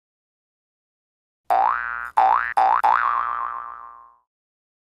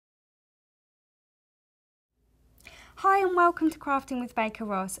Hi and welcome to Crafting with Baker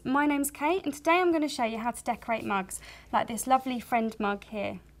Ross. My name's Kate and today I'm going to show you how to decorate mugs like this lovely friend mug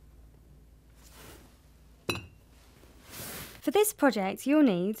here. For this project you'll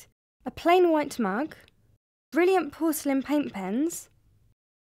need a plain white mug, brilliant porcelain paint pens,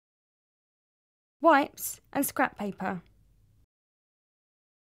 wipes and scrap paper.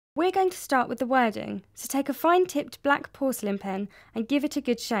 We're going to start with the wording, so take a fine tipped black porcelain pen and give it a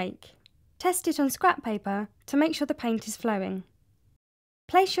good shake. Test it on scrap paper to make sure the paint is flowing.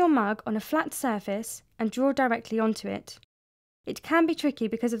 Place your mug on a flat surface and draw directly onto it. It can be tricky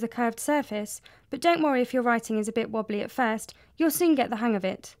because of the curved surface, but don't worry if your writing is a bit wobbly at first, you'll soon get the hang of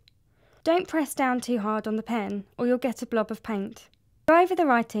it. Don't press down too hard on the pen or you'll get a blob of paint. Go over the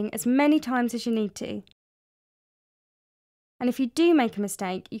writing as many times as you need to. And if you do make a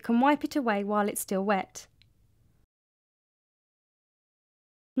mistake, you can wipe it away while it's still wet.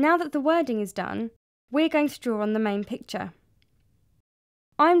 Now that the wording is done, we're going to draw on the main picture.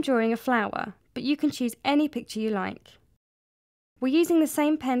 I'm drawing a flower, but you can choose any picture you like. We're using the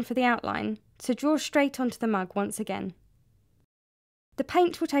same pen for the outline, so draw straight onto the mug once again. The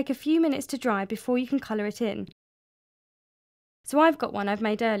paint will take a few minutes to dry before you can colour it in. So I've got one I've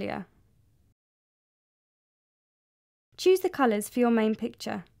made earlier. Choose the colours for your main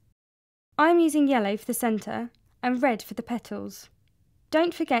picture. I'm using yellow for the centre and red for the petals.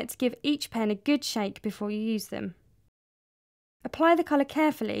 Don't forget to give each pen a good shake before you use them. Apply the colour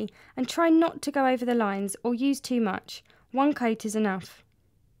carefully and try not to go over the lines or use too much. One coat is enough.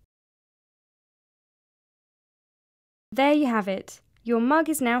 There you have it. Your mug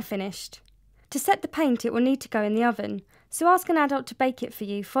is now finished. To set the paint it will need to go in the oven, so ask an adult to bake it for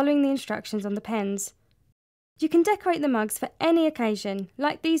you following the instructions on the pens. You can decorate the mugs for any occasion,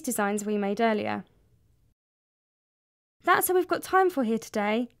 like these designs we made earlier. That's all we've got time for here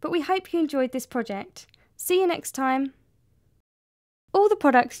today, but we hope you enjoyed this project. See you next time! All the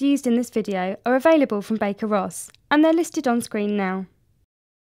products used in this video are available from Baker Ross, and they're listed on screen now.